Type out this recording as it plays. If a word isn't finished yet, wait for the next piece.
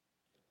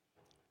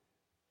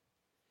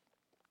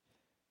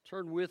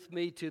Turn with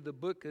me to the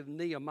book of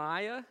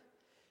Nehemiah,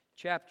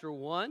 chapter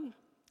 1.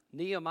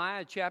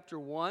 Nehemiah, chapter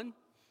 1.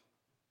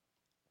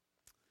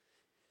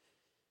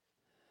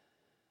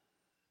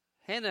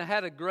 Hannah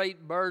had a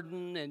great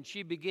burden, and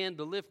she began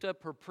to lift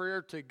up her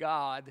prayer to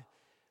God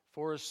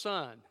for a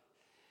son.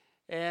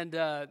 And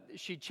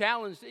she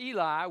challenged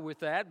Eli with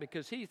that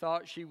because he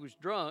thought she was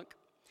drunk.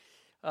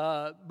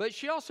 But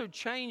she also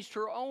changed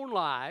her own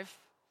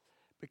life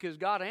because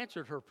God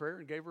answered her prayer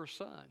and gave her a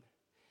son.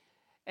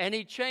 And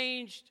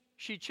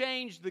she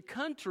changed the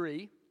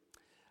country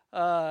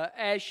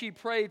as she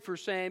prayed for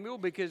Samuel,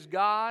 because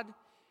God,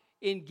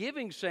 in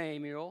giving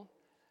Samuel,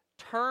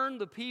 turned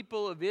the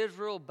people of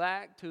Israel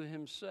back to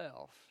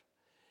himself.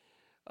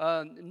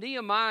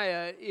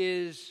 Nehemiah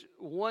is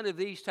one of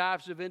these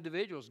types of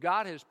individuals.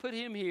 God has put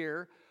him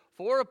here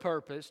for a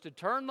purpose, to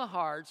turn the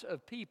hearts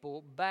of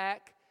people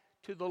back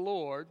to the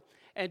Lord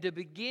and to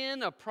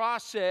begin a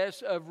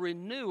process of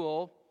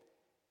renewal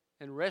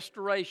and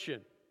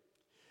restoration.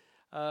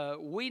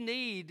 We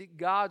need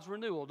God's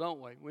renewal,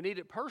 don't we? We need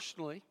it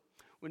personally.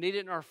 We need it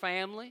in our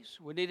families.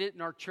 We need it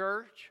in our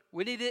church.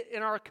 We need it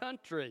in our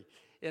country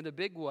in a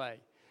big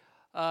way.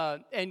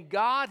 And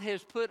God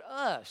has put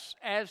us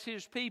as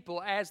His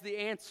people as the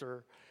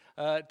answer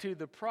to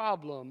the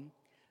problem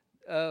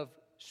of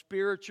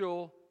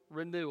spiritual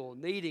renewal,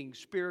 needing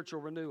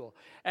spiritual renewal.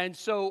 And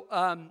so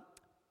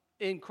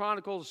in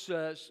Chronicles,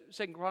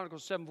 2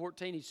 Chronicles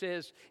 7:14, he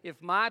says,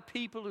 "If my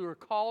people who are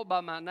called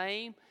by my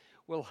name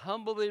will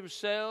humble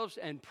themselves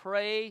and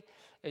pray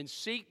and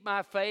seek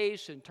my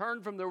face and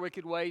turn from their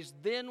wicked ways,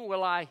 then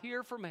will I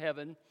hear from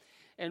heaven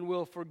and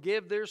will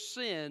forgive their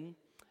sin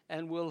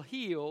and will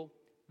heal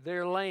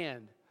their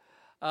land."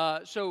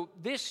 So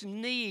this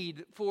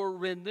need for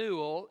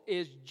renewal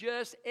is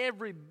just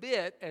every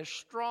bit as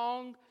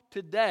strong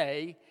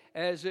today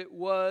as it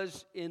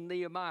was in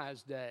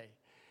Nehemiah's day.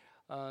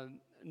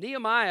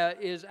 Nehemiah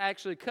is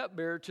actually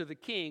cupbearer to the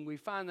king. We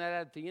find that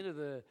at the end of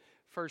the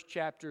first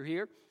chapter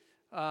here.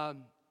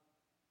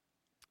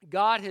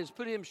 God has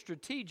put him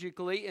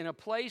strategically in a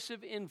place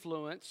of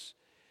influence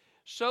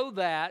so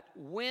that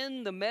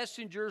when the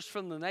messengers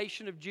from the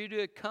nation of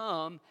Judah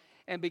come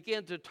and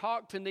begin to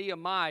talk to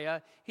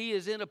Nehemiah, he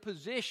is in a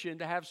position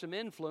to have some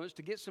influence,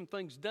 to get some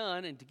things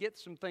done and to get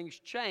some things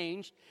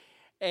changed.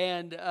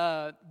 And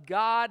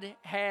God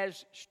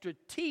has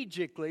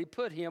strategically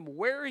put him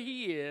where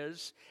he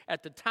is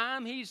at the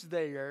time he's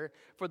there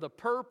for the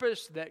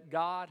purpose that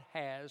God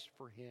has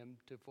for him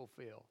to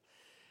fulfill.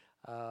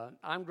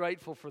 I'm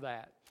grateful for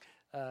that.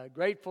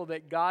 Grateful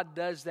that God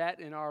does that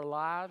in our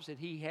lives, that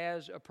He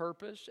has a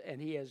purpose,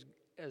 and He has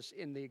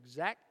in the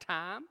exact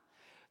time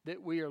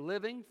that we are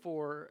living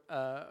for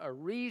a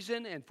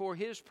reason and for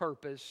His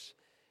purpose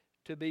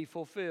to be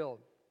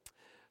fulfilled.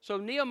 So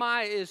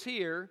Nehemiah is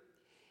here,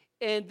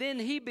 and then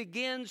he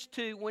begins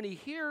to, when he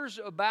hears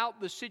about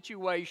the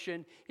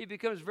situation, he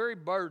becomes very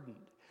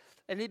burdened,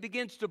 and he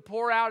begins to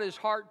pour out his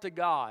heart to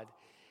God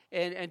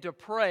and to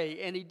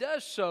pray, and he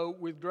does so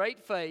with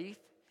great faith.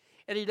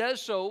 And he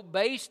does so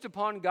based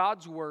upon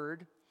God's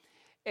Word.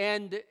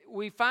 And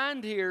we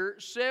find here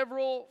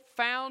several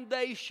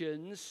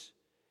foundations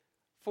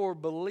for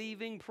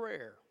believing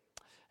prayer.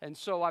 And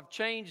so I've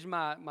changed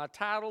my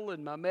title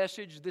and my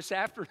message this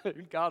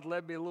afternoon. God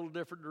led me a little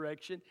different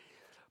direction.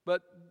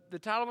 But the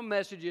title of my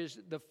message is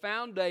The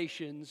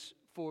Foundations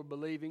for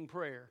Believing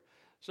Prayer.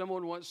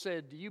 Someone once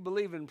said, "Do you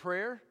believe in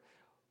prayer,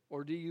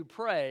 or do you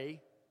pray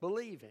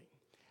believing?"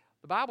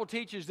 The Bible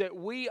teaches that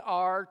we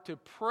are to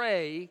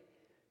pray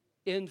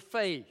in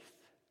faith.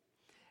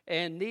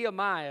 And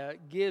Nehemiah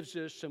gives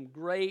us some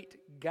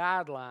great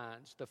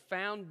guidelines, the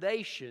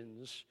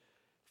foundations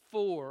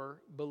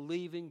for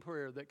believing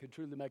prayer that could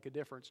truly make a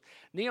difference.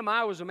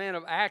 Nehemiah was a man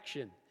of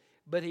action,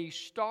 but he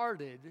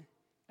started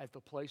at the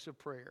place of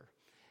prayer.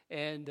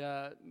 And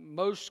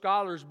most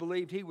scholars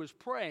believed he was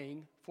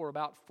praying for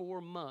about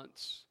 4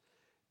 months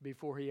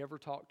before he ever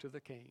talked to the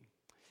king.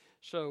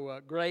 So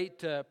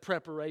great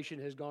preparation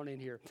has gone in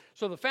here.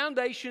 So the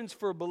foundations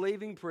for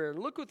believing prayer.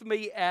 Look with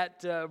me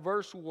at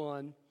verse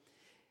 1.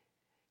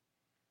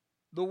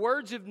 The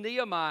words of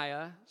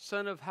Nehemiah,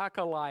 son of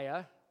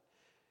Hakaliah,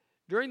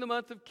 during the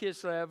month of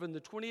Kislev in the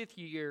 20th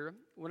year,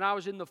 when I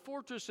was in the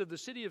fortress of the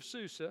city of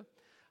Susa,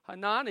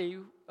 Hanani,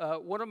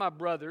 one of my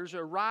brothers,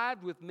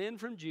 arrived with men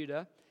from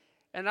Judah,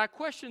 and I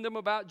questioned them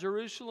about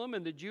Jerusalem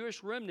and the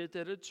Jewish remnant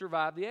that had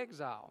survived the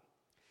exile.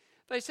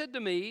 They said to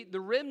me, "The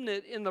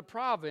remnant in the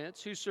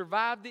province who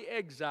survived the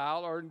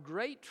exile are in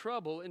great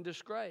trouble and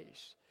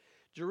disgrace.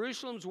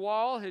 Jerusalem's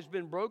wall has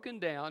been broken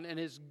down and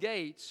its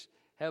gates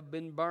have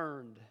been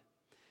burned."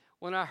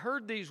 When I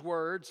heard these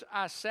words,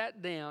 I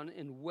sat down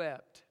and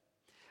wept.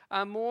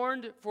 I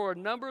mourned for a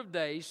number of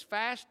days,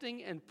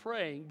 fasting and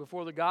praying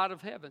before the God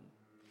of heaven.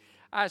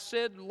 I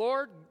said,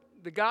 "Lord,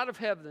 the God of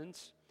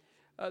heavens,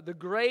 the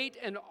great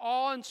and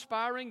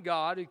awe-inspiring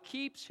God who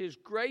keeps His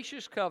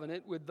gracious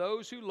covenant with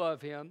those who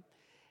love Him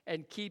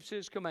and keeps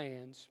His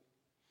commands.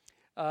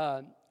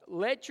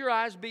 Let your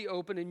eyes be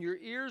open and your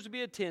ears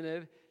be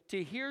attentive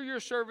to hear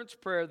your servant's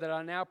prayer that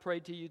I now pray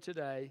to you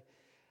today.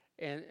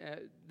 and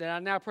that I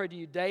now pray to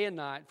you day and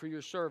night for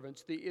your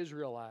servants, the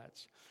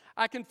Israelites.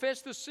 I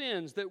confess the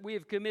sins that we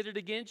have committed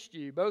against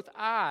you. Both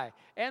I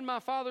and my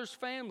father's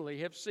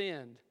family have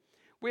sinned.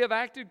 We have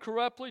acted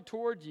corruptly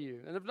toward you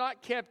and have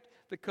not kept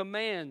the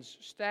commands,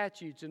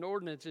 statutes, and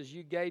ordinances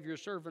you gave your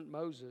servant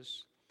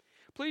Moses.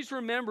 Please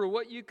remember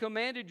what you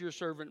commanded your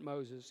servant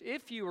Moses.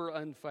 If you are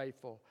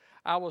unfaithful,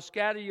 I will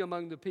scatter you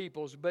among the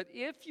peoples. But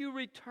if you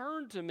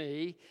return to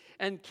me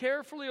and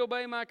carefully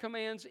obey my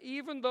commands,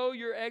 even though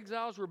your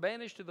exiles were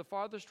banished to the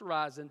farthest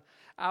horizon,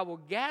 I will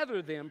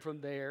gather them from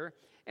there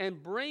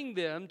and bring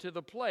them to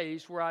the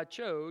place where I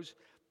chose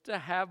to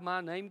have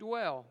my name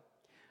dwell.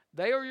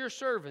 They are your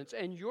servants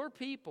and your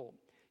people.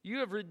 You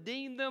have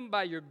redeemed them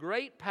by your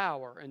great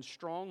power and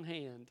strong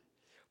hand.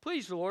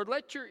 Please, Lord,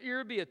 let your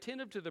ear be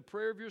attentive to the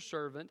prayer of your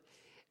servant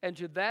and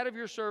to that of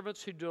your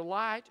servants who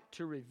delight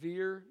to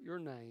revere your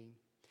name.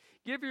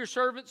 Give your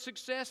servant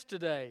success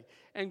today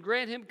and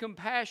grant him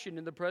compassion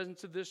in the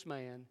presence of this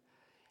man.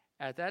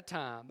 At that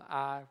time,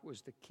 I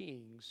was the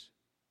king's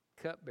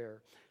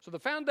cupbearer. So the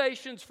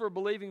foundations for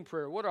believing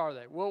prayer, what are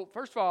they? Well,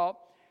 first of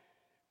all,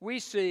 we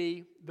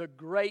see the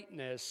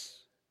greatness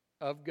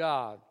of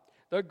God.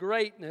 The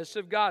greatness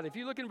of God. If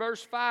you look in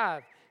verse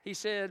 5, he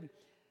said,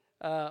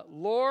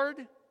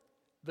 Lord,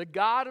 the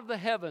God of the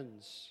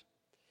heavens,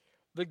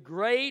 the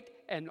great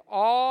and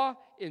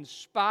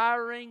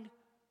awe-inspiring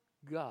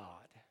God,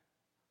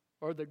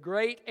 or the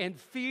great and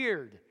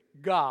feared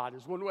God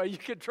is one way you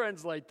could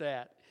translate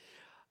that.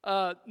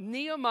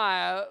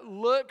 Nehemiah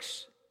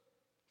looks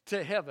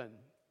to heaven,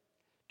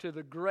 to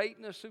the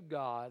greatness of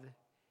God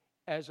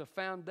as a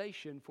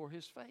foundation for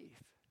his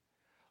faith.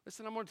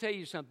 Listen, I'm going to tell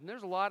you something.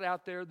 There's a lot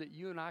out there that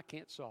you and I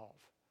can't solve.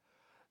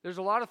 There's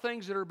a lot of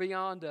things that are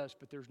beyond us,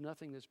 but there's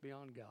nothing that's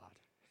beyond God.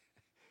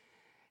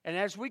 And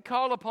as we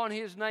call upon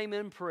his name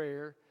in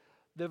prayer,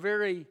 the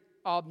very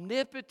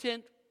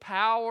omnipotent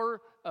power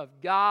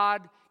of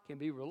God can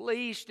be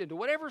released into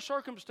whatever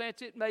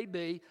circumstance it may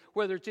be,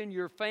 whether it's in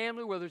your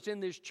family, whether it's in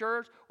this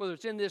church, whether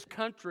it's in this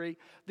country.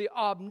 The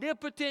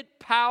omnipotent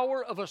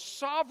power of a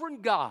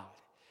sovereign God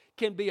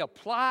can be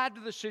applied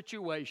to the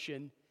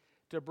situation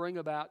to bring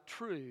about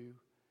true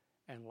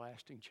and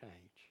lasting change.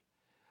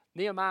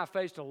 Nehemiah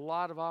faced a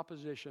lot of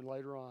opposition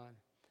later on,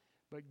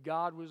 but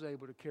God was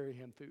able to carry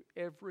him through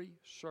every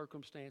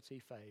circumstance he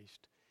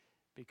faced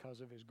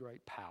because of his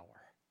great power.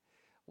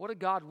 What a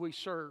God we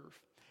serve.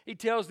 He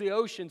tells the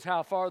oceans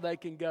how far they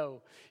can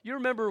go. You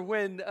remember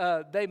when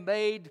they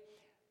made,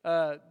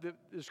 the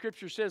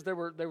scripture says they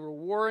were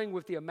warring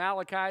with the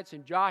Amalekites,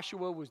 and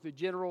Joshua was the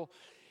general,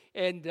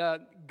 and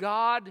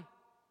God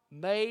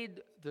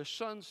made the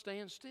sun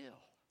stand still.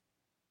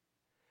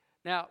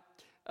 Now,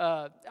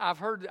 I've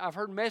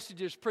heard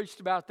messages preached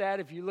about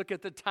that. If you look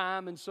at the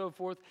time and so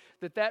forth,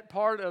 that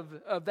part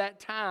of that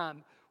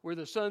time where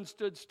the sun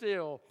stood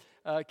still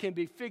can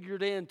be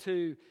figured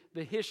into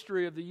the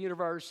history of the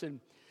universe. And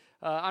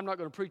I'm not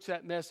going to preach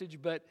that message,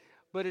 but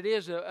it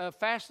is a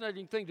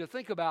fascinating thing to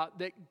think about,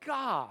 that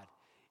God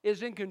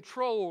is in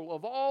control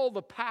of all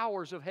the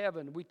powers of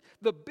heaven.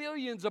 The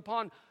billions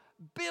upon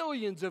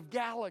billions of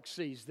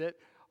galaxies that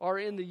are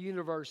in the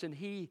universe, and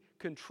he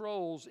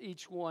controls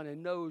each one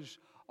and knows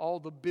all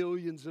the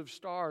billions of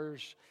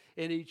stars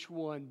in each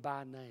one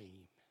by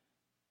name.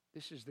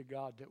 This is the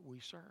God that we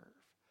serve.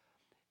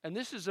 And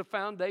this is a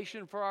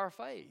foundation for our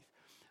faith.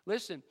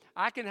 Listen,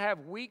 I can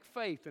have weak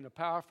faith in a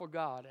powerful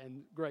God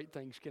and great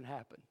things can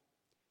happen.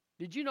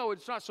 Did you know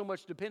it's not so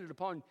much dependent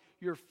upon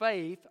your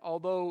faith,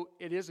 although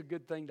it is a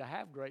good thing to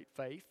have great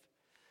faith.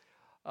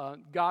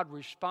 God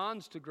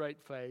responds to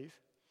great faith.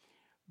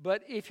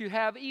 But if you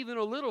have even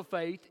a little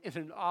faith in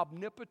an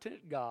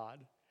omnipotent God,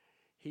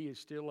 he is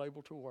still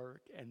able to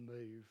work and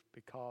move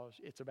because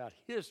it's about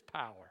his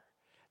power.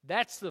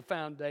 That's the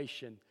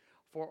foundation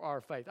for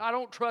our faith. I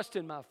don't trust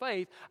in my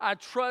faith. I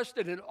trust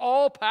in an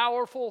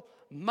all-powerful,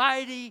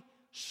 mighty,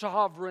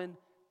 sovereign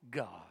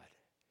God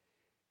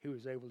who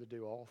is able to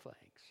do all things.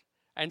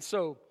 And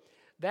so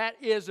that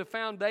is a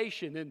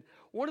foundation. And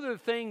one of the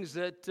things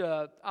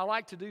that I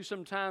like to do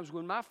sometimes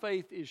when my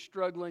faith is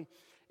struggling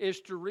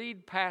is to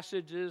read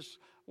passages.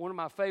 One of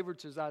my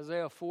favorites is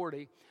Isaiah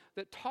 40,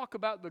 that talk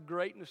about the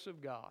greatness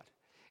of God.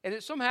 And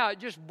it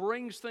just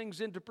brings things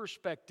into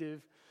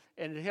perspective,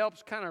 and it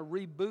helps kind of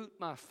reboot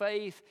my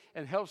faith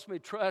and helps me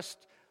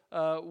trust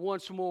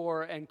once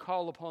more and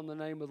call upon the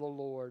name of the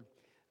Lord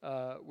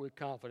with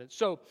confidence.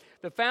 So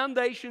the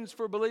foundations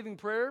for believing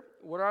prayer,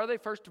 what are they?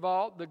 First of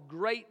all, the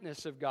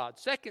greatness of God.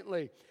 Second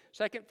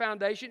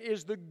foundation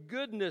is the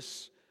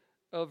goodness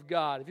of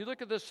God. If you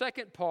look at the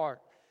second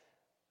part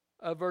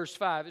of verse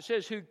 5, it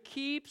says, who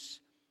keeps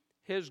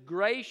his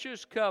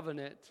gracious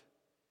covenant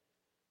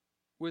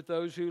with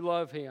those who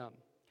love him.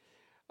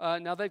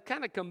 Now they've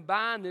kind of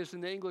combined this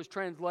in the English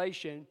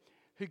translation,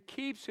 who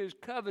keeps his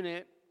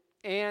covenant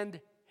and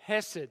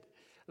hesed.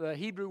 The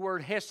Hebrew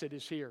word hesed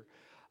is here.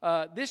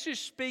 This is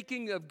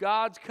speaking of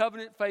God's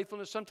covenant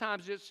faithfulness.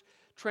 Sometimes it's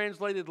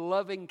translated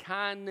loving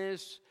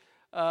kindness.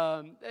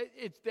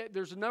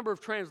 There's a number of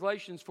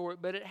translations for it,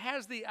 but it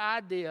has the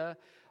idea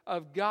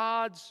of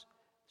God's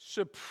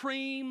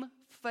supreme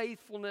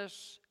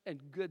faithfulness and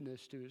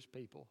goodness to His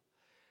people.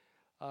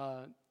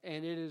 And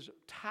it is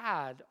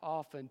tied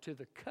often to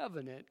the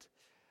covenant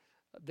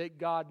that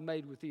God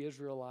made with the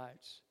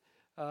Israelites.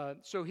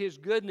 So His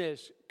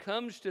goodness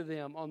comes to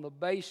them on the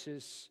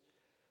basis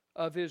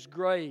of His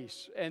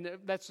grace. And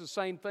that's the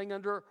same thing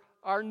under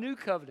our new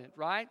covenant,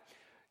 right?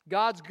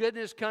 God's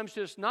goodness comes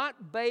to us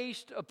not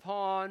based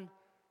upon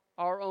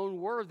our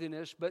own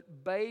worthiness,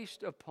 but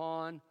based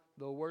upon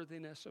the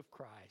worthiness of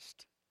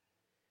Christ.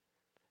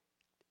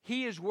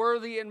 He is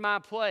worthy in my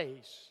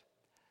place.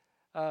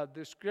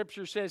 The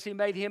Scripture says He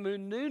made Him who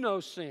knew no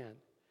sin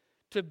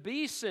to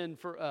be sin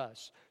for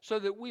us, so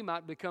that we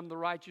might become the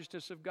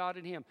righteousness of God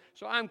in Him.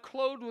 So I'm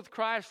clothed with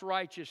Christ's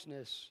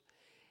righteousness,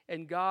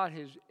 and God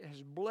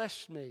has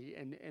blessed me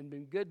and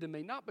been good to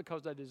me, not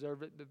because I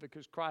deserve it, but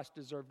because Christ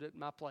deserved it in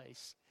my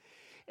place.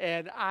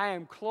 And I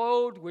am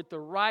clothed with the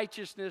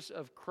righteousness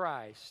of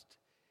Christ,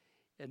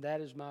 and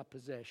that is my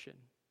possession.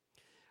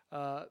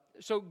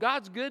 So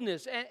God's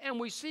goodness, and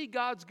we see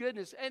God's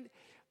goodness, and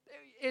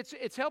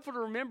it's helpful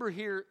to remember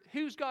here,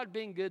 who's God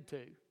being good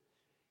to?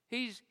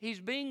 He's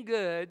being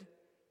good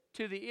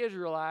to the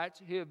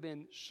Israelites who have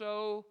been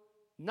so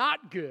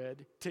not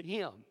good to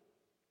Him,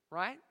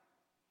 right?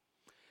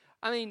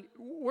 I mean,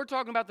 we're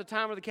talking about the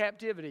time of the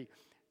captivity.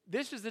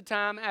 This is the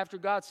time after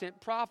God sent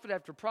prophet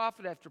after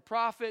prophet after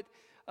prophet,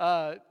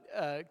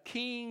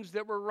 kings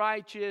that were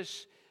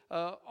righteous,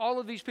 all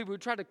of these people who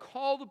tried to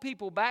call the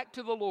people back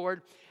to the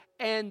Lord,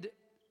 and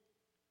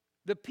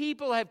the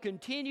people have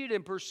continued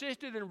and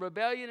persisted in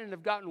rebellion and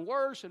have gotten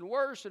worse and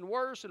worse and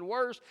worse and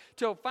worse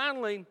till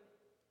finally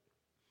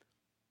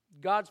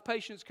God's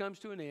patience comes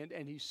to an end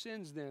and He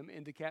sends them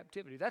into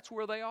captivity. That's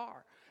where they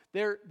are.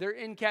 They're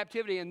in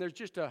captivity, and there's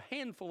just a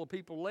handful of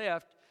people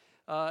left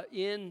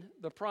in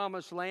the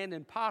promised land,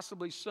 and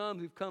possibly some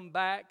who've come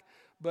back,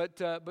 but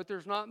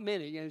there's not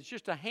many. And it's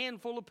just a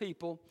handful of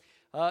people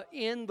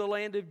in the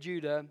land of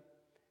Judah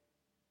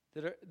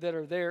that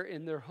are there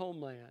in their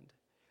homeland.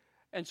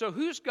 And so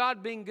who's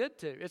God being good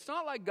to? It's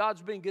not like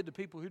God's being good to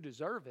people who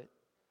deserve it.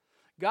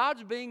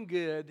 God's being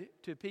good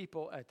to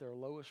people at their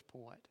lowest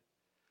point.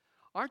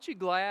 Aren't you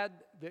glad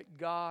that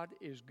God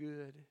is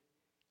good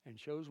and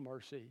shows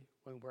mercy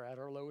when we're at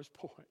our lowest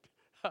point?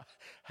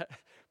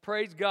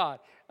 Praise God.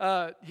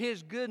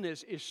 His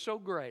goodness is so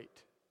great.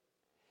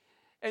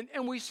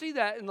 And we see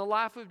that in the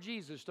life of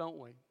Jesus, don't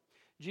we?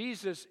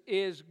 Jesus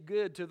is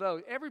good to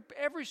those.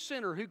 Every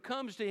sinner who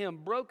comes to Him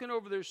broken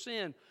over their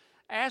sin,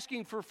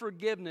 asking for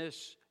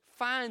forgiveness,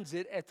 finds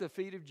it at the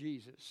feet of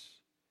Jesus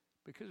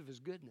because of His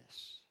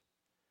goodness.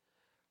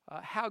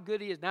 How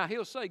good He is. Now,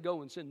 He'll say,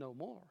 go and sin no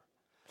more.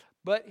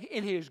 But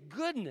in His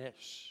goodness,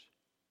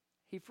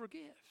 He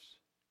forgives.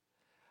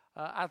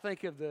 I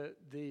think of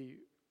the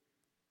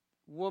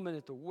woman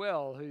at the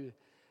well who,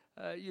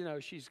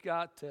 she's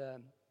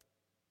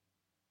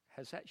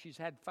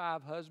had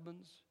 5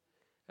 husbands,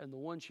 and the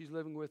one she's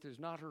living with is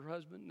not her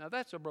husband. Now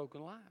that's a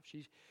broken life.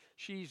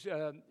 She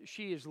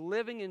is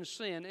living in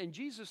sin, and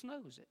Jesus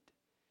knows it.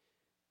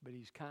 But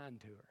He's kind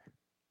to her.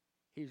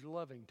 He's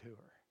loving to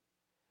her.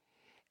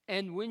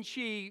 And when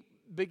she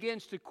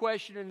begins to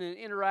question and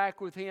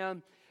interact with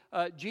Him,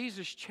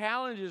 Jesus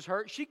challenges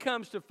her. She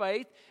comes to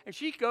faith, and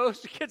she goes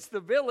to gets the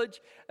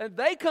village, and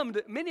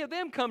many of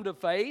them come to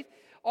faith,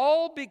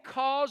 all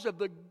because of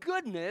the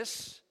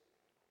goodness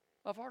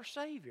of our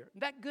Savior.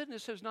 That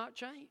goodness has not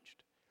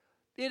changed.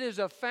 It is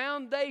a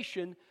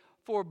foundation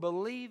for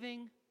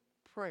believing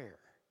prayer.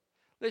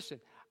 Listen,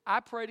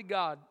 I pray to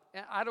God,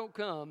 and I don't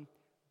come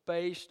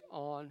based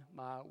on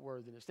my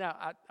worthiness. Now,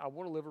 I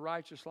want to live a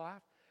righteous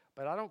life,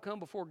 but I don't come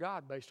before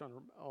God based on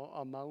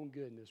my own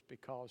goodness,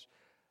 because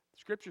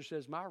Scripture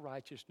says my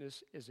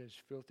righteousness is as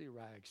filthy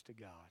rags to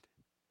God.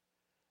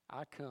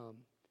 I come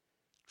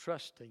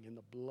trusting in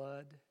the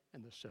blood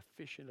and the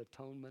sufficient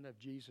atonement of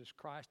Jesus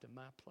Christ in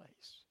my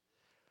place.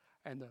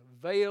 And the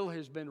veil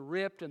has been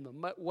ripped, and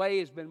the way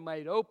has been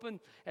made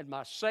open, and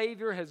my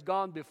Savior has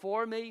gone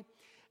before me,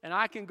 and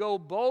I can go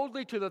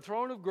boldly to the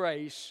throne of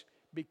grace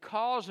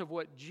because of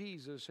what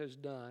Jesus has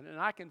done, and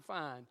I can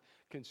find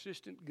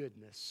consistent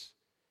goodness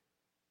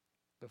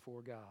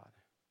before God.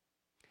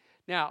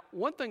 Now,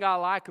 one thing I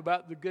like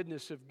about the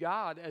goodness of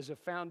God as a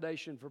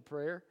foundation for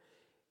prayer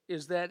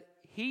is that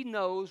He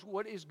knows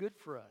what is good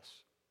for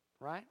us,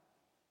 right?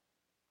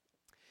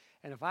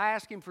 And if I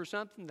ask Him for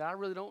something that I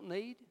really don't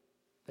need,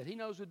 that He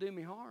knows would do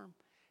me harm,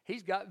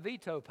 He's got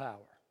veto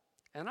power.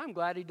 And I'm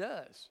glad He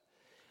does.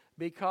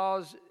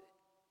 Because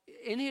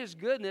in His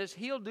goodness,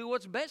 He'll do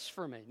what's best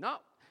for me.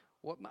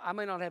 I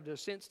may not have the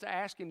sense to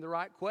ask Him the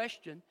right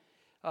question.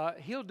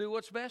 He'll do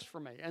what's best for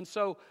me. And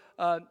so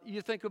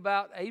you think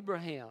about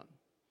Abraham.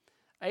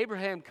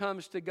 Abraham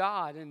comes to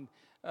God, and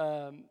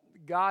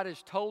God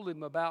has told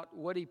him about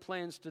what He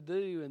plans to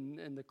do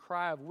and the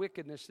cry of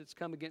wickedness that's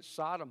come against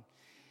Sodom.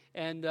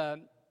 And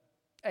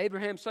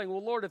Abraham's saying,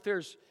 well, Lord, if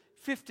there's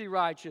 50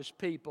 righteous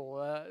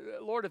people,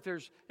 Lord, if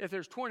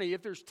there's 20,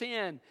 if there's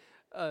 10,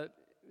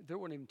 there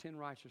weren't even 10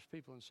 righteous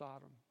people in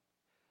Sodom.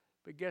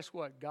 But guess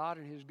what? God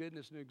in his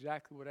goodness knew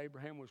exactly what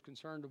Abraham was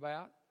concerned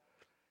about.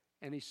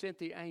 And he sent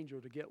the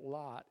angel to get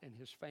Lot and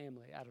his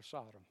family out of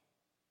Sodom.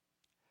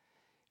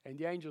 And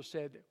the angel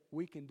said,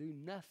 we can do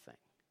nothing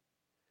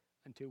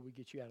until we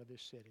get you out of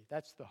this city.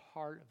 That's the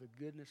heart of the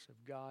goodness of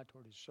God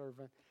toward his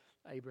servant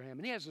Abraham.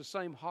 And he has the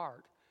same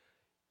heart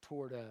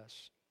toward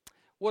us.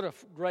 What a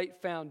great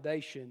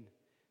foundation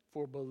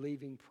for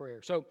believing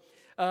prayer. So,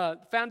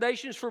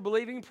 foundations for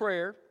believing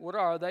prayer, what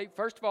are they?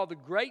 First of all, the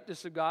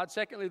greatness of God.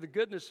 Secondly, the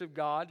goodness of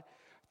God.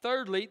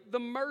 Thirdly, the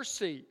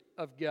mercy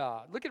of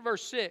God. Look at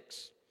verse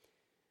 6.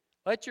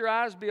 Let your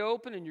eyes be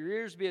open and your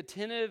ears be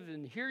attentive,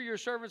 and hear your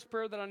servant's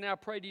prayer that I now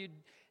pray to you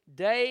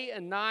day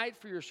and night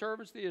for your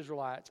servants the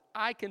Israelites.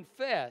 I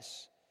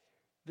confess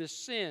the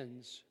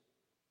sins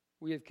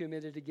we have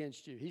committed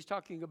against you. He's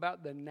talking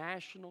about the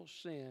national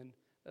sin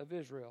of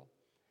Israel.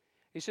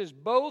 He says,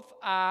 both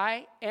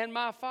I and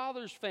my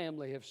father's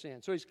family have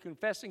sinned. So he's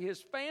confessing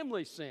his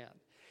family sin.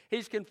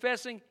 He's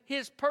confessing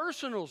his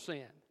personal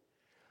sin.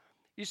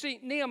 You see,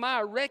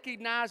 Nehemiah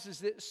recognizes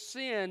that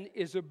sin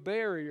is a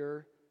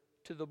barrier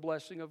to the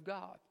blessing of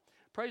God.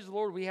 Praise the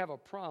Lord, we have a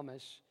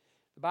promise.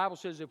 The Bible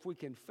says if we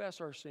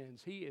confess our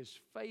sins, he is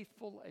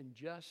faithful and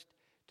just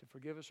to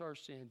forgive us our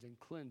sins and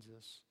cleanse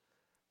us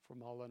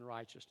from all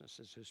unrighteousness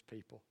as his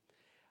people.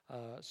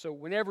 So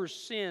whenever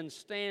sin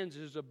stands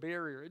as a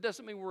barrier, it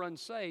doesn't mean we're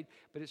unsaved,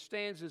 but it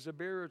stands as a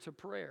barrier to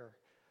prayer.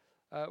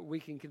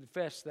 We can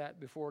confess that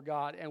before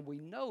God, and we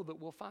know that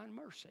we'll find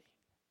mercy.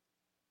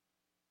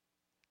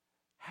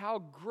 How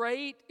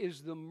great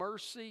is the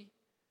mercy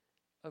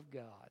of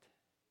God.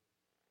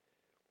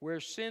 Where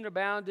sin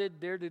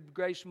abounded, there did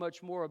grace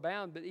much more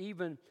abound. But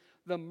even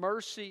the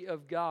mercy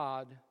of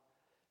God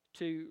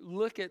to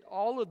look at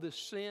all of the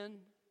sin,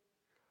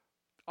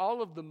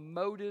 all of the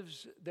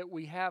motives that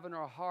we have in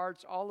our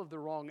hearts, all of the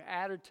wrong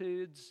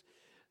attitudes,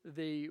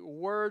 the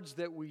words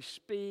that we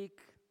speak,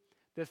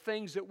 the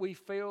things that we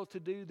fail to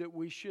do that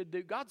we should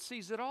do. God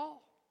sees it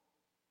all.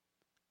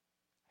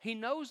 He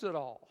knows it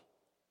all.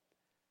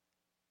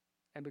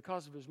 And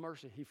because of his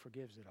mercy, he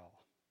forgives it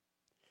all.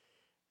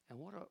 And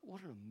what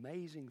an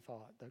amazing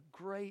thought. The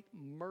great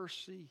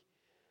mercy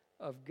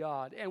of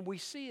God. And we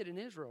see it in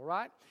Israel,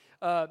 right?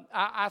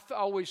 I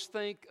always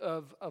think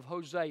of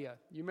Hosea.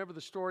 You remember the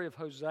story of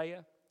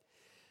Hosea?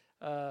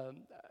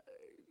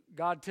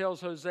 God tells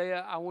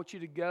Hosea, I want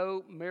you to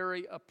go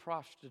marry a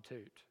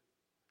prostitute.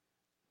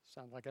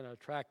 Sounds like an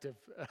attractive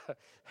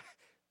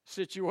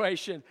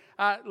situation.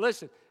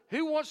 Listen,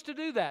 who wants to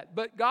do that?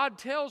 But God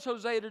tells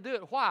Hosea to do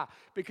it. Why?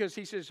 Because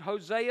he says,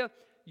 Hosea,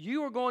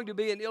 you are going to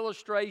be an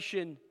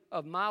illustration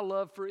of my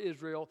love for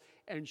Israel,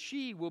 and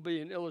she will be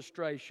an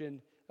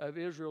illustration of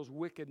Israel's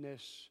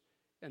wickedness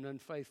and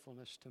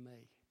unfaithfulness to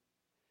me.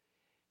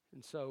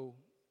 And so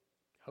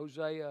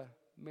Hosea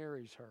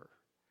marries her.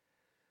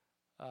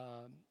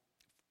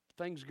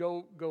 Things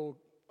go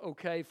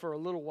okay for a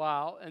little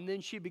while, and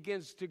then she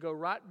begins to go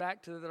right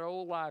back to their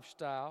old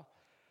lifestyle.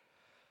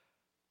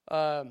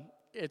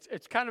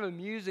 It's kind of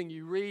amusing.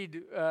 You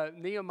read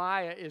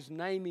Nehemiah is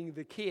naming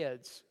the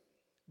kids,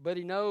 but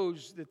he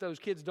knows that those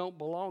kids don't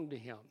belong to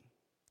him.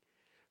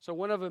 So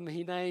one of them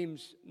he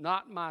names,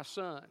 not my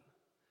son,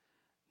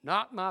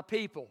 not my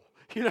people.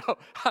 You know,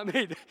 I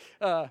mean,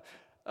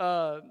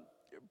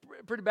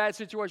 pretty bad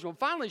situation. Well,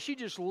 finally she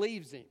just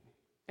leaves him.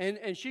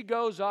 And she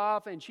goes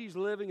off and she's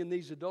living in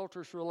these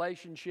adulterous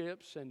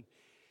relationships and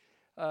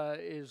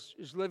is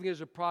living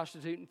as a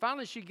prostitute. And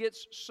finally she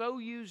gets so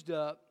used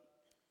up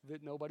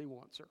that nobody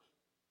wants her.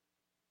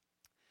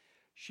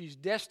 She's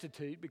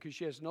destitute because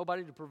she has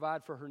nobody to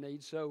provide for her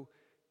needs, so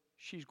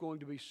she's going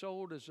to be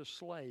sold as a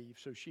slave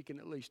so she can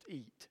at least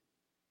eat.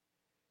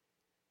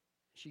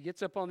 She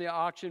gets up on the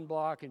auction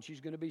block and she's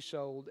going to be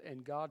sold,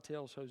 and God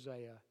tells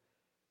Hosea,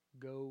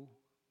 go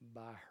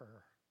buy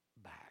her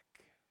back.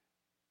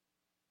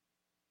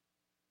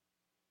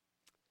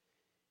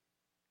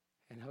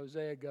 And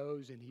Hosea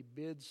goes and he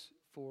bids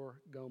for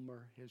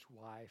Gomer, his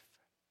wife,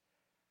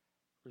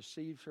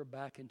 receives her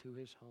back into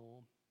his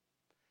home,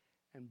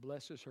 and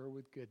blesses her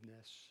with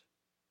goodness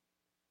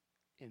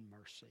in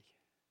mercy.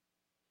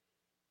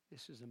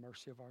 This is the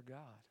mercy of our God.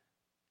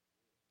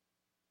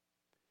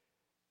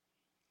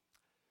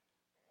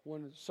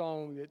 One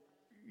song that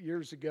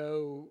years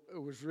ago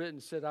was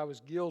written said, I was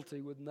guilty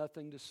with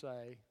nothing to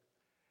say,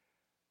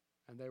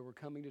 and they were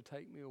coming to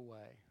take me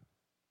away.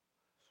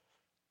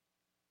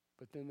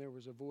 But then there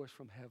was a voice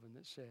from heaven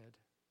that said,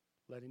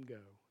 let him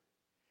go.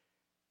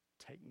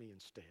 Take me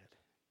instead.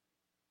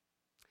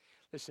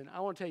 Listen, I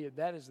want to tell you,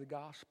 that is the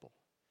gospel.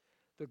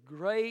 The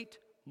great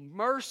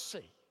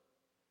mercy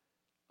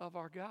of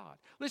our God.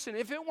 Listen,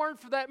 if it weren't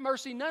for that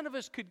mercy, none of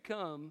us could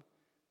come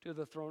to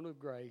the throne of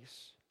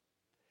grace.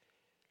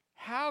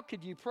 How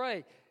could you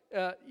pray?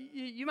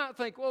 You might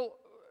think, well,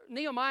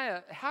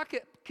 Nehemiah, how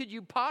could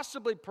you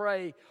possibly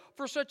pray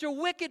for such a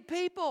wicked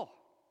people?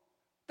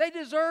 They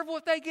deserve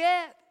what they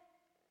get,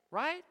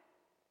 right?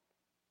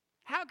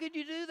 How could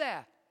you do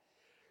that?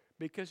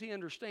 Because he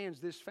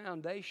understands this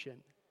foundation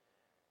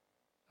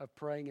of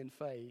praying in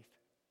faith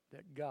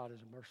that God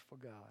is a merciful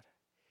God.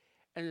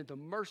 and that the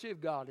mercy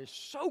of God is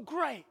so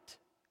great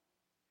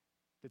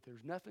that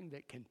there's nothing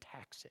that can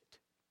tax it.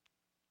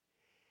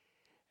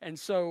 And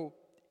so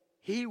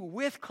he,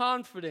 with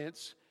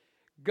confidence,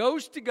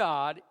 goes to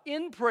God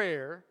in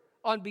prayer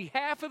on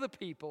behalf of the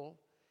people,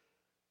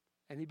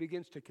 and he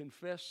begins to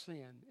confess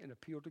sin and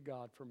appeal to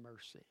God for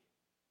mercy.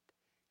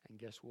 And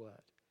guess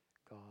what?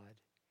 God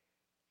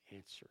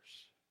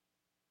answers.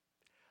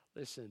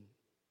 Listen,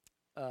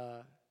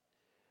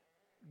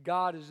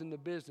 God is in the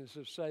business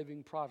of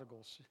saving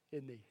prodigals,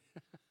 isn't he?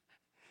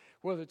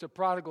 Whether it's a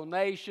prodigal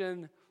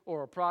nation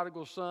or a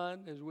prodigal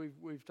son, as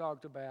we've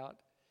talked about,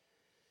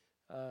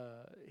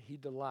 he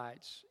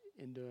delights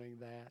in doing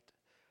that.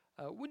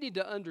 We need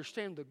to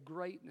understand the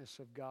greatness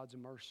of God's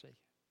mercy.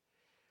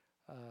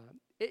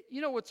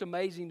 You know what's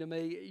amazing to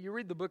me? You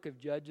read the book of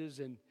Judges,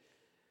 and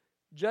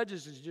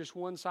Judges is just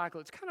one cycle.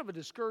 It's kind of a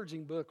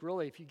discouraging book,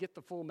 really, if you get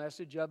the full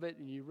message of it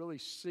and you really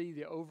see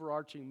the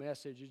overarching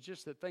message. It's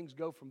just that things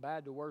go from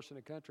bad to worse in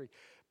a country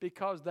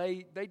because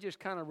they just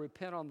kind of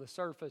repent on the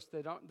surface.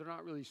 They're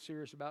not really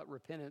serious about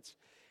repentance.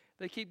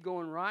 They keep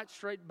going right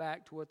straight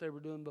back to what they were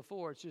doing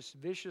before. It's just a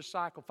vicious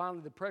cycle.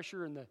 Finally, the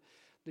pressure and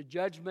the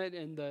judgment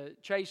and the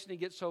chastening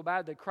gets so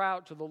bad, they cry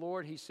out to the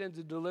Lord. He sends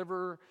a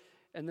deliverer,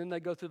 and then they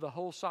go through the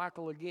whole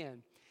cycle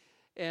again.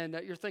 And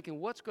you're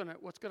thinking, what's going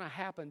to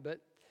happen?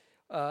 But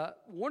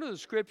one of the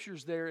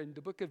scriptures there in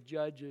the book of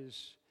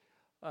Judges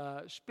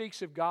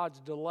speaks of God's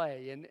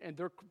delay. And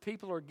their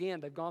people are, again,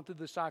 they've gone through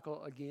the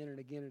cycle again and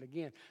again and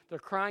again. They're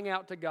crying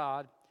out to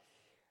God.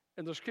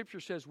 And the scripture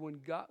says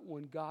when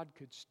God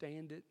could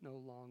stand it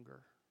no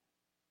longer,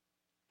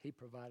 he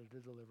provided a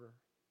deliverer.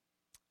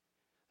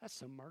 That's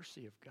the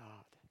mercy of God.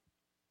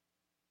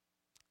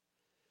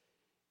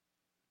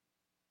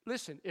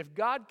 Listen, if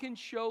God can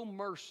show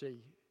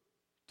mercy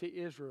to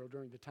Israel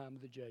during the time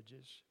of the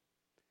judges,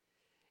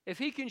 if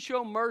he can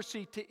show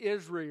mercy to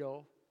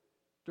Israel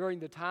during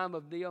the time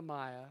of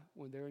Nehemiah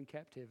when they're in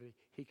captivity,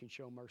 he can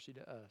show mercy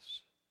to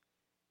us.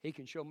 He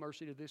can show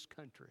mercy to this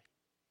country.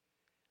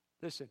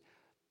 Listen,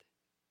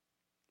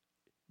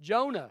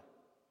 Jonah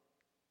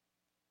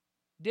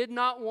did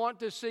not want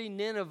to see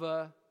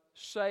Nineveh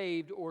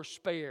saved or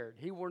spared.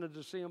 He wanted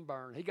to see them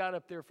burn. He got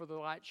up there for the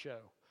light show.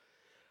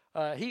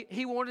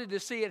 He wanted to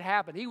see it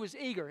happen. He was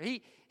eager.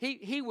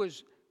 He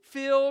was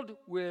filled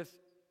with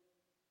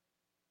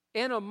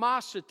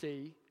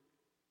animosity,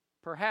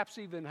 perhaps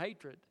even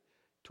hatred,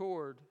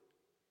 toward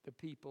the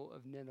people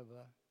of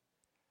Nineveh.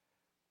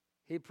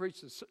 He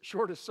preached the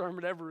shortest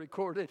sermon ever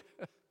recorded.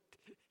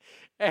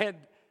 And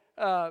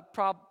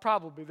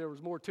probably there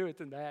was more to it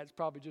than that. It's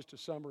probably just a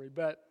summary.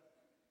 But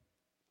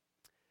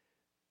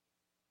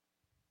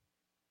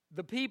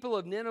the people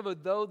of Nineveh,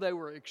 though they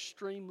were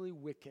extremely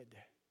wicked,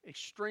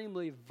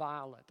 extremely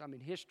violent, I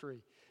mean,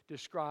 history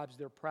describes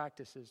their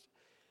practices.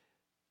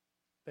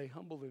 They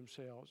humble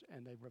themselves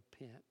and they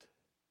repent.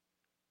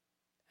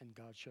 And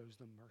God shows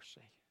them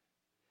mercy.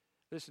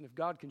 Listen, if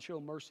God can show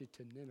mercy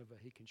to Nineveh,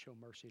 he can show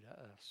mercy to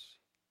us.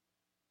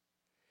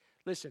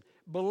 Listen,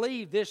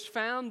 believe this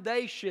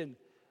foundation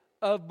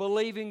of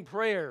believing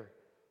prayer,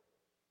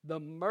 the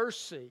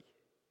mercy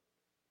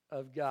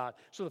of God.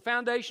 So the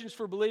foundations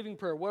for believing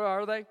prayer, what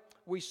are they?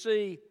 We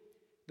see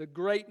the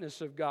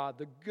greatness of God,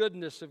 the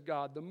goodness of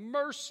God, the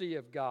mercy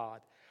of God,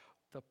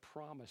 the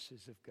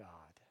promises of God.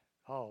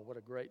 Oh, what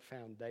a great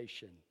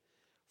foundation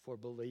for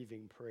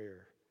believing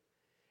prayer.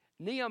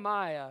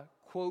 Nehemiah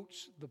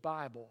quotes the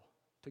Bible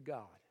to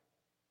God.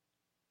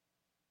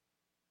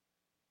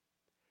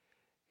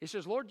 He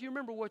says, Lord, do you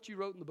remember what you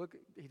wrote in the book?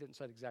 He didn't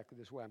say it exactly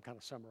this way. I'm kind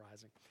of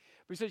summarizing.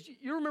 But he says,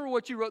 you remember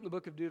what you wrote in the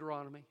book of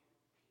Deuteronomy?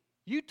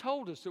 You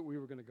told us that we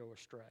were going to go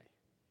astray.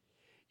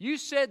 You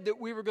said that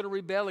we were going to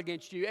rebel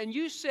against you. And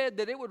you said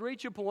that it would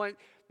reach a point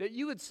that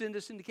you would send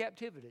us into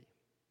captivity.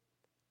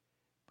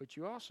 But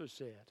you also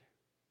said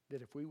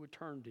that if we would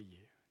turn to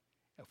you,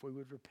 if we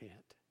would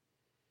repent,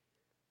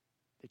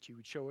 that you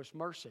would show us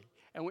mercy.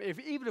 And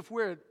even if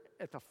we're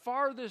at the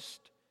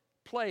farthest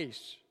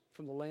place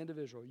from the land of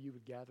Israel, you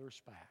would gather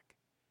us back.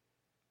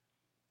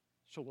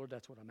 So, Lord,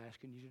 that's what I'm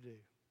asking you to do.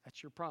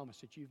 That's your promise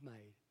that you've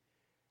made.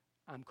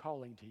 I'm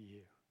calling to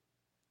you,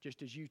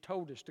 just as you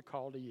told us to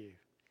call to you.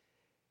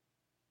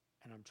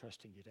 And I'm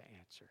trusting you to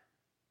answer.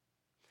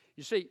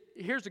 You see,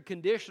 here's a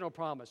conditional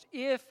promise.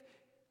 If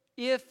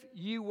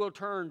you will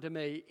turn to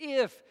me,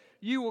 if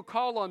you will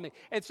call on me.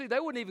 And see, they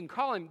wouldn't even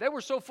call him. They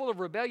were so full of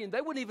rebellion,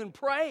 they wouldn't even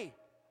pray.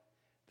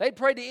 They'd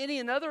pray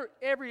to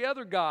every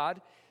other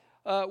god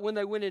when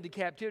they went into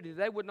captivity.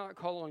 They would not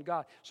call on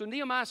God. So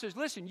Nehemiah says,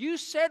 listen, you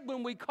said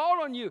when we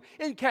called on you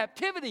in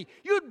captivity,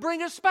 you'd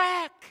bring us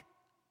back.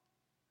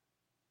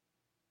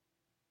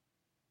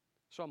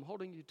 So I'm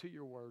holding you to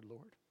your word,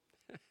 Lord.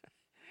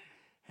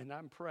 And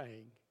I'm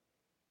praying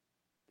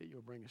that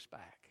you'll bring us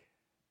back.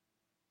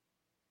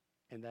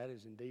 And that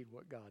is indeed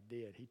what God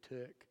did. He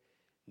took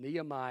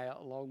Nehemiah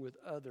along with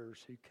others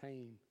who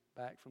came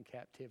back from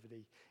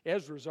captivity.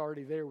 Ezra's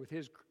already there with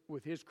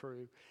his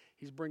crew.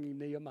 He's bringing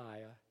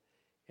Nehemiah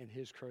and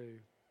his crew.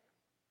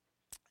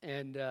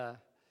 And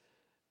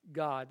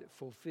God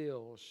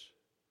fulfills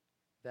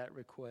that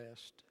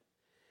request.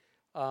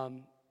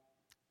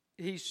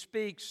 He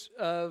speaks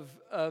of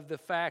the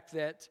fact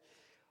that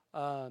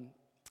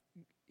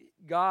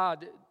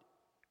God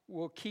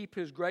will keep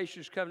his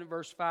gracious covenant,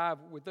 verse 5,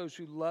 with those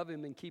who love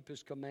him and keep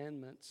his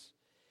commandments.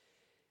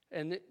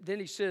 And then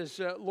he says,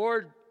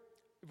 Lord,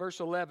 verse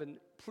 11,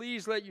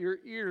 please let your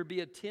ear be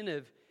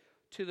attentive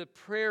to the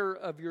prayer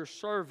of your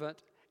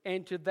servant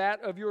and to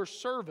that of your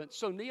servant.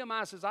 So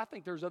Nehemiah says, I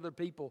think there's other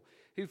people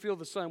who feel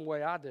the same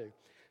way I do,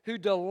 who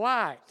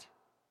delight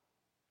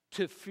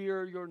to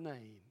fear your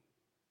name.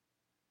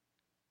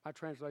 My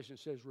translation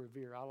says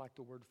revere. I like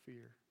the word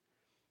fear.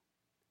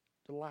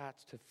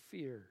 Delights to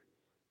fear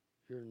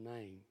your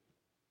name.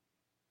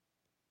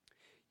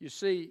 You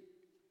see,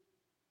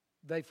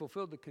 they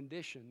fulfilled the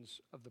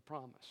conditions of the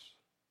promise.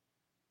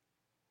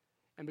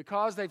 And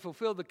because they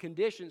fulfilled the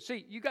conditions,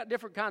 see, you got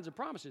different kinds of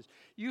promises.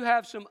 You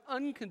have some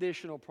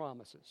unconditional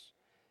promises.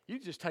 You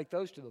just take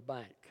those to the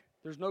bank.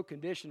 There's no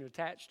condition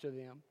attached to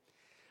them.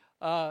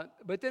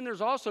 But then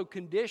there's also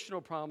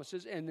conditional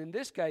promises, and in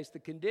this case, the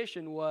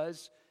condition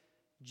was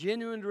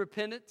genuine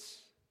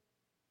repentance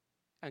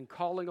and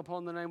calling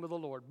upon the name of the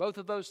Lord. Both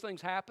of those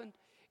things happened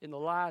in the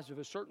lives of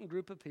a certain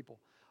group of people.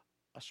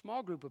 A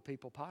small group of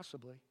people,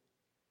 possibly.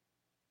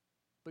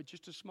 But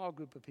just a small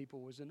group of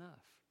people was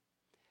enough.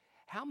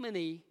 How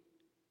many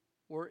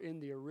were in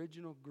the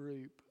original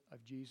group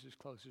of Jesus'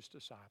 closest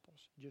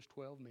disciples? Just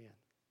 12 men,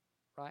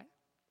 right?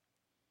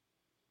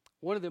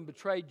 One of them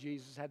betrayed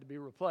Jesus, had to be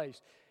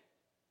replaced.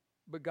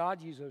 But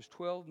God used those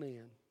 12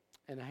 men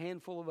and a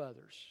handful of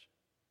others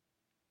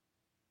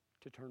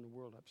to turn the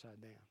world upside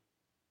down.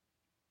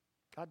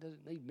 God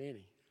doesn't need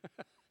many.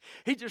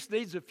 He just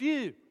needs a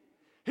few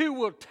who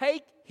will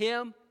take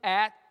him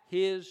at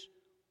his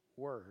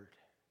word.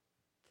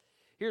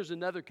 Here's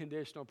another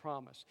conditional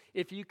promise.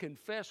 If you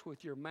confess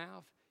with your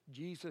mouth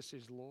Jesus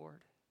is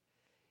Lord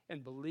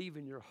and believe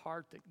in your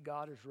heart that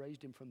God has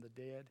raised him from the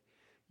dead,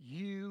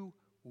 you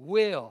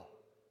will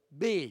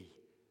be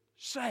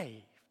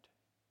saved.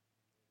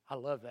 I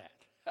love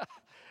that.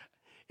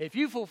 If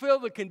you fulfill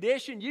the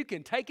condition, you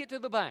can take it to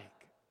the bank.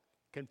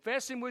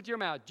 Confess him with your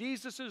mouth.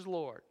 Jesus is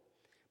Lord.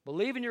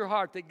 Believe in your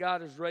heart that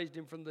God has raised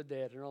him from the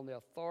dead, and on the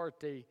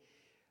authority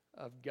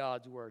of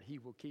God's word, he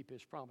will keep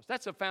his promise.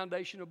 That's a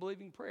foundation of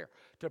believing prayer,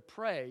 to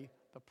pray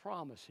the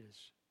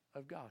promises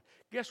of God.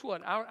 Guess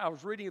what? I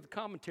was reading the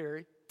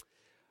commentary,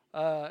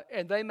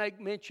 and they make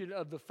mention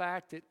of the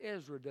fact that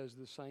Ezra does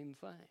the same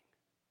thing.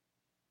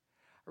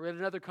 I read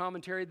another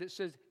commentary that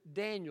says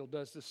Daniel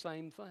does the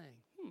same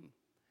thing.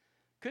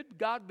 Could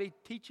God be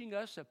teaching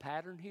us a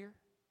pattern here?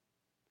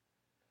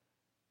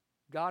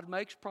 God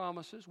makes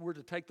promises. We're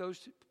to take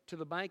those to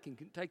the bank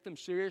and take them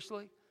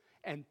seriously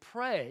and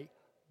pray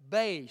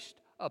based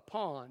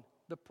upon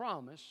the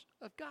promise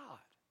of God.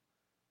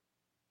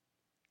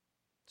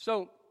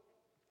 So,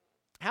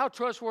 how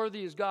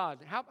trustworthy is God?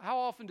 How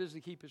often does he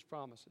keep his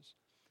promises?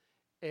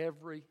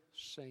 Every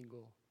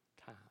single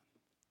time.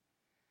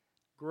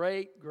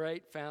 Great,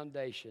 great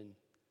foundation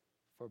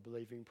for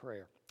believing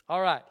prayer.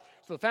 All right,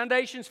 so the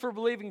foundations for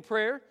believing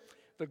prayer: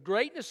 the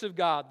greatness of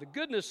God, the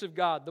goodness of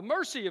God, the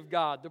mercy of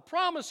God, the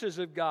promises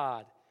of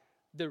God,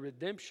 the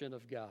redemption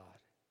of God.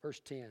 Verse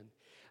 10,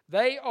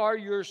 they are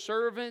your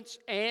servants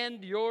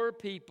and your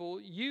people.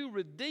 You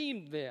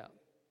redeemed them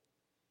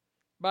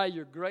by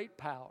your great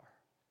power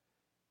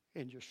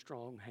and your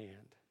strong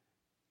hand.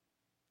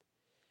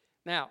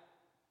 Now,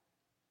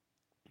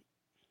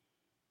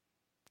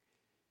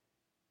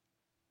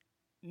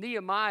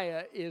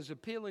 Nehemiah is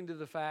appealing to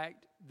the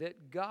fact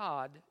that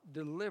God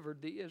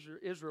delivered the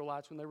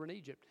Israelites when they were in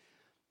Egypt.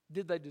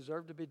 Did they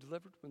deserve to be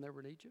delivered when they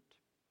were in Egypt?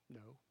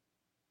 No.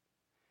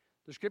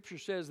 The scripture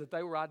says that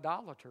they were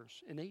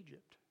idolaters in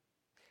Egypt.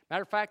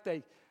 Matter of fact,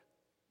 they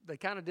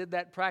kind of did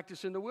that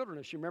practice in the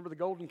wilderness. You remember the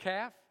golden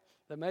calf?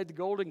 They made the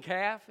golden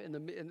calf,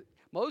 and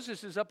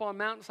Moses is up on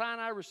Mount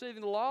Sinai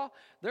receiving the law.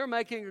 They're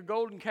making a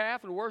golden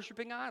calf and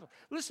worshiping idols.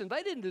 Listen,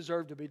 they didn't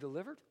deserve to be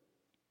delivered.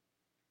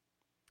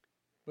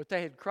 But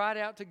they had cried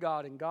out to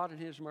God, and God in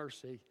his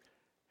mercy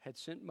had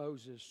sent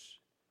Moses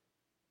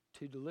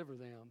to deliver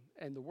them.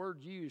 And the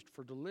word used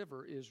for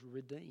deliver is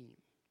redeem.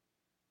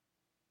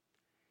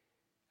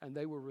 And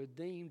they were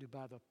redeemed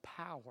by the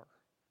power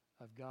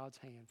of God's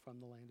hand from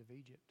the land of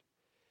Egypt.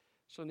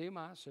 So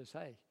Nehemiah says,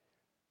 hey,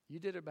 you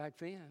did it back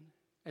then,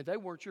 and they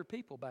weren't your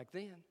people back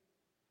then.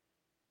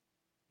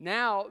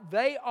 Now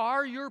they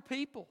are your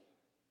people.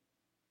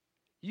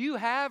 You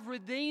have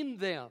redeemed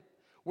them.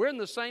 We're in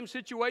the same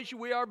situation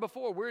we are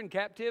before. We're in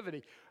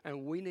captivity,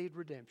 and we need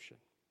redemption.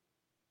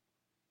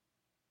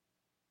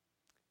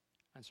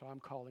 And so I'm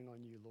calling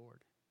on you, Lord,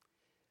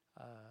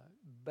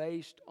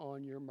 based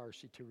on your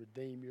mercy, to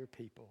redeem your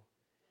people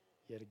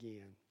yet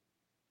again.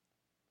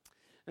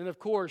 And of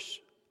course,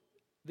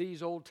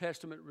 these Old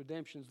Testament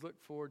redemptions look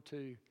forward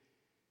to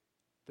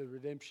the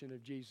redemption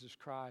of Jesus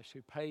Christ,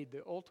 who paid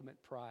the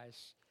ultimate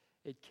price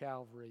at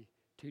Calvary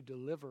to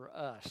deliver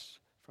us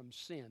from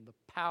sin, the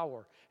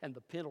power and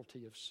the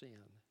penalty of sin.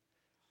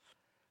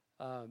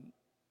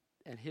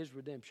 And his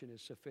redemption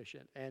is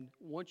sufficient. And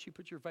once you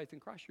put your faith in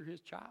Christ, you're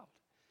his child.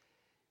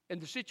 And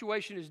the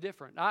situation is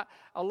different. I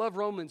love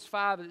Romans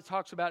 5. It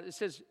talks about, it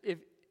says,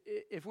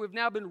 if we've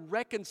now been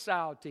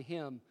reconciled to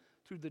him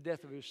through the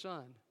death of his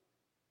son,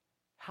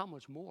 how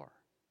much more,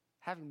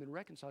 having been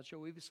reconciled, shall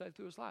we be saved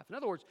through his life? In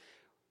other words,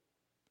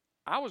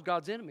 I was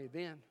God's enemy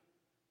then,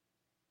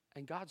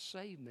 and God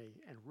saved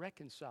me and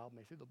reconciled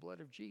me through the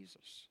blood of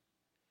Jesus.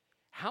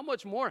 How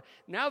much more,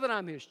 now that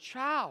I'm his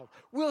child,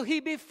 will he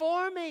be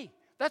for me?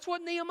 That's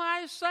what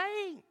Nehemiah is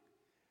saying.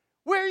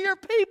 We're your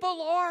people,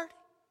 Lord.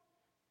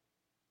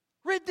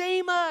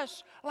 Redeem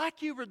us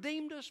like you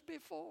redeemed us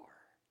before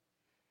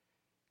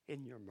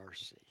in your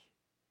mercy.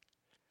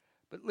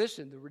 But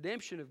listen, the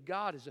redemption of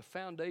God is a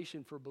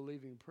foundation for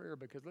believing prayer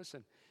because,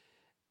 listen,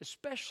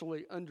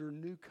 especially under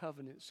new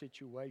covenant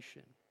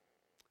situation,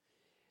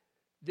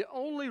 the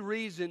only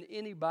reason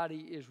anybody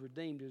is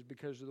redeemed is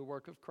because of the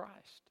work of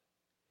Christ.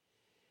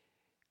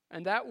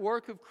 And that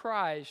work of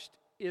Christ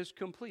is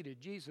completed.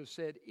 Jesus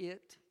said,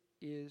 "It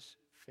is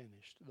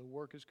finished." The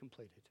work is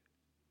completed.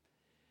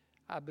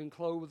 I've been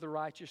clothed with the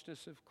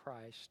righteousness of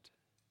Christ,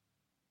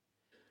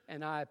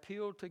 and I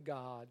appeal to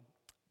God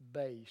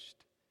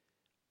based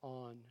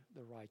on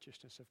the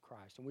righteousness of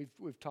Christ. And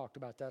we've talked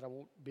about that. I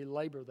won't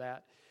belabor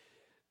that.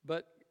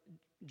 But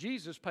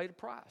Jesus paid a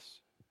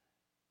price.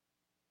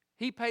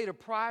 He paid a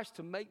price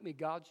to make me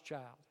God's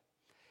child.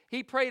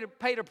 He paid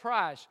a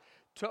price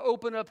to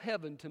open up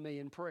heaven to me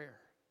in prayer.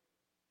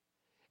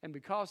 And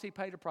because he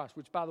paid a price,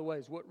 which, by the way,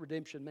 is what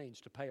redemption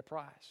means, to pay a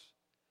price.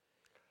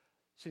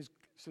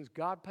 Since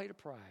God paid a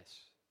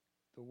price,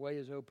 the way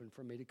is open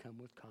for me to come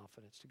with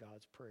confidence to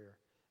God's prayer,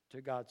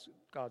 to God's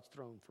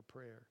throne for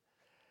prayer.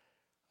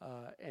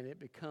 And it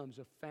becomes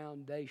a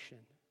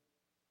foundation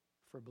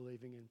for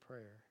believing in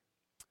prayer.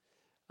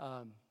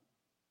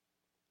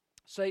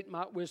 Satan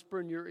might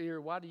whisper in your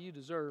ear, "Why do you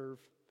deserve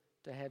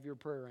to have your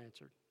prayer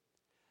answered?"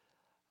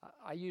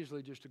 I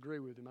usually just agree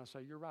with him. I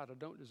say, "You're right, I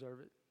don't deserve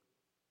it.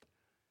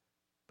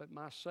 But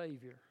my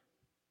Savior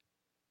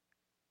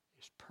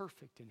is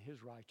perfect in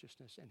his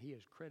righteousness, and he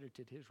has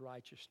credited his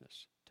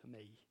righteousness to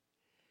me.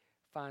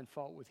 Find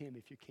fault with him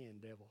if you can,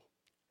 devil.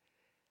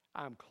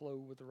 I'm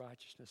clothed with the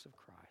righteousness of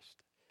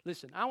Christ."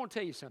 Listen, I want to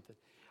tell you something.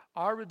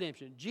 Our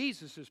redemption,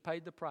 Jesus has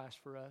paid the price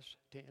for us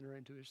to enter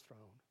into his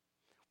throne.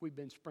 We've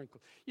been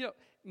sprinkled. You know,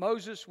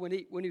 Moses, when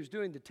he was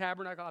doing the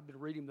tabernacle, I've been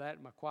reading that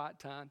in my quiet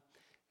time.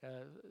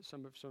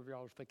 Some of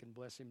y'all are thinking,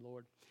 "Bless him,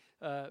 Lord."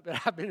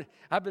 But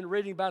I've been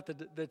reading about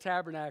the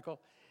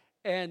tabernacle,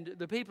 and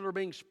the people are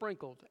being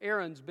sprinkled.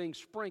 Aaron's being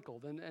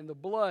sprinkled, and the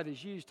blood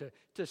is used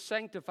to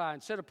sanctify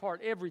and set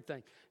apart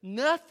everything.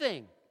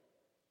 Nothing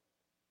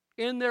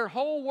in their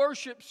whole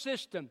worship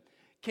system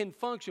can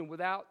function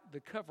without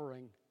the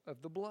covering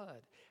of the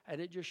blood.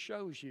 And it just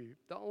shows you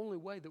the only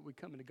way that we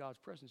come into God's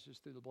presence is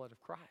through the blood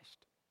of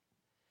Christ.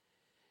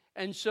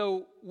 And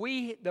so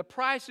the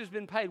price has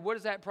been paid. What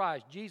is that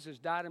price? Jesus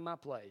died in my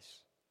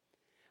place.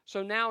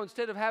 So now,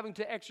 instead of having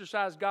to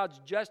exercise God's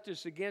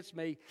justice against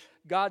me,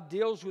 God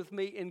deals with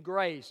me in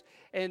grace.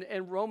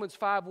 And Romans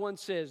 5:1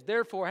 says,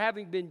 "Therefore,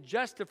 having been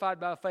justified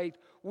by faith,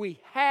 we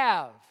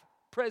have,"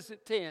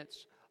 present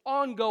tense,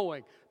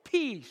 ongoing,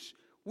 peace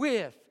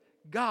with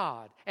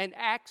God and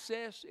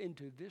access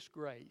into this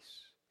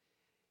grace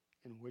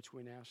in which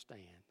we now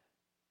stand.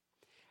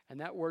 And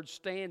that word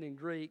 "stand" in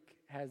Greek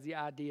has the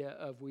idea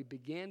of we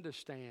begin to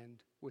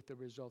stand with the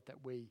result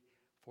that we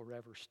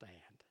forever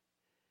stand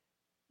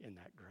in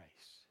that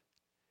grace.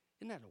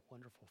 Isn't that a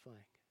wonderful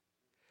thing?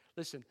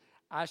 Listen,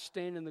 I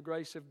stand in the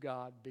grace of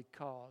God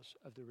because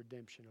of the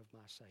redemption of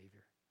my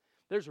Savior.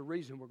 There's a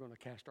reason we're going to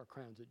cast our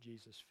crowns at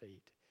Jesus'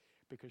 feet,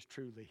 because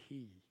truly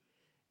he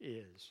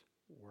is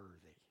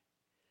worthy.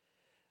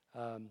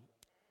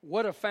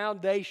 What a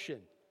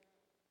foundation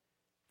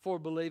for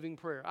believing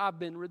prayer. I've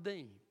been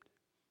redeemed.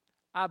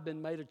 I've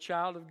been made a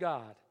child of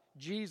God.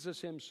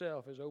 Jesus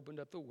himself has opened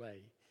up the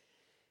way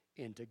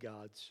into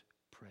God's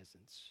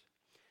presence.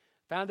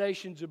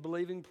 Foundations of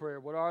believing prayer,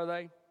 what are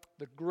they?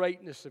 The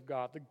greatness of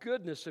God, the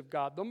goodness of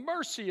God, the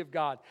mercy of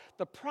God,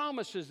 the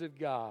promises of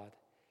God,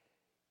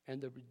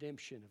 and the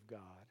redemption of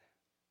God.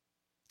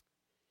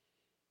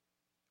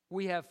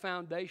 We have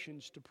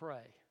foundations to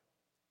pray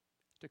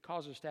to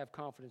cause us to have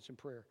confidence in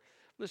prayer.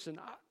 Listen,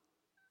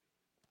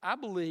 I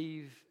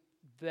believe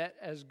that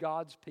as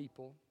God's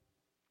people,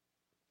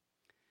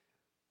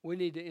 we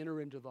need to enter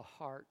into the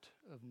heart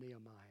of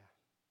Nehemiah.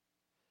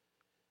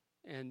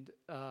 And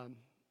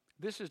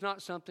this is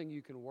not something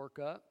you can work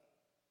up.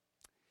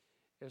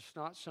 It's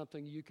not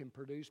something you can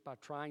produce by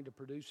trying to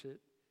produce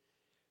it.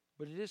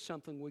 But it is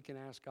something we can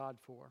ask God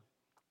for.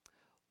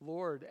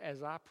 Lord,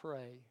 as I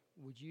pray,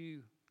 would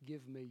you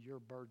give me your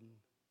burden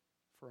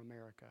for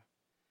America?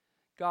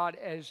 God,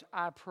 as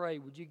I pray,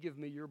 would you give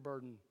me your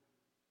burden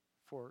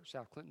for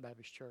South Clinton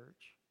Baptist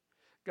Church?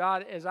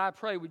 God, as I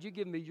pray, would you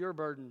give me your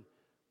burden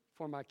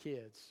for my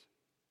kids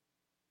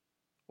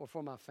or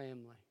for my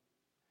family?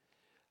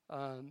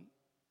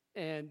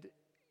 And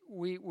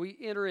we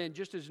enter in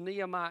just as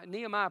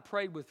Nehemiah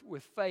prayed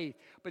with faith,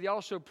 but he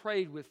also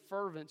prayed with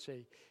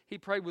fervency. He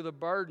prayed with a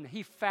burden.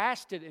 He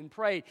fasted and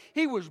prayed.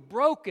 He was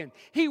broken.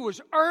 He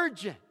was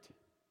urgent.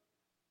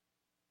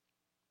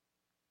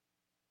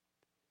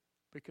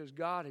 because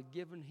God had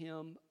given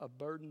him a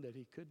burden that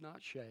he could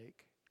not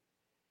shake.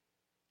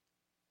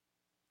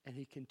 And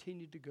he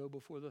continued to go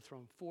before the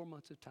throne, 4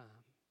 months of time,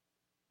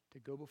 to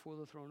go before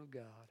the throne of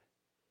God.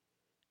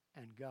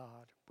 And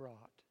God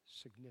brought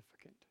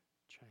significant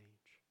change.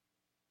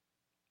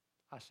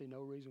 I see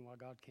no reason why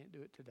God can't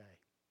do it today.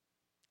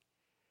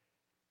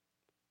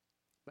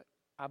 But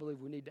I believe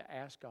we need to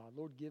ask God,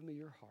 Lord, give me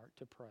your heart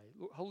to pray.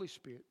 Lord, Holy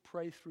Spirit,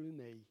 pray through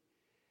me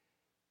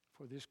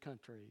for this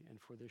country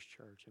and for this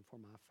church and for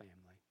my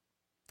family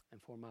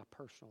and for my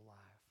personal life.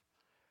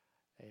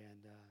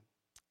 And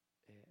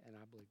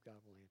I believe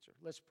God will answer.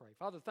 Let's pray.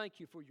 Father, thank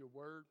you for your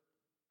word.